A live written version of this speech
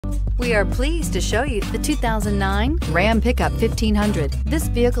We are pleased to show you the 2009 Ram Pickup 1500. This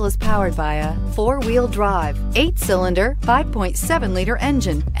vehicle is powered by a 4-wheel drive, 8-cylinder, 5.7-liter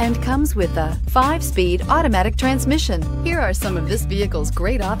engine and comes with a 5-speed automatic transmission. Here are some of this vehicle's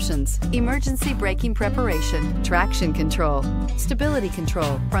great options: emergency braking preparation, traction control, stability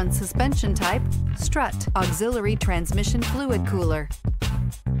control, front suspension type, strut, auxiliary transmission fluid cooler.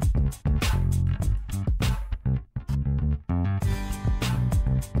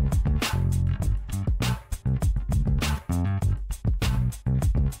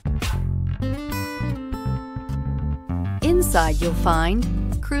 Inside you'll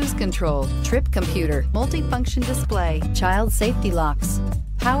find cruise control, trip computer, multifunction display, child safety locks,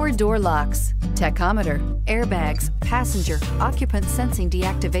 power door locks, tachometer, airbags, passenger, occupant sensing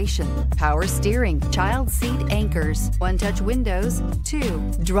deactivation, power steering, child seat anchors, one-touch windows,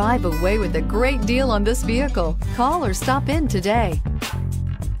 2. Drive away with a great deal on this vehicle. Call or stop in today.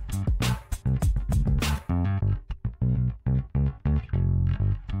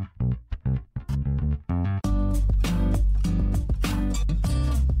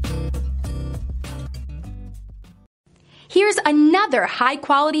 Here's another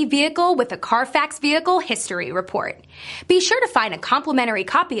high-quality vehicle with a Carfax Vehicle History Report. Be sure to find a complimentary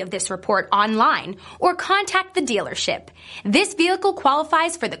copy of this report online or contact the dealership. This vehicle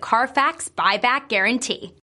qualifies for the Carfax Buyback Guarantee.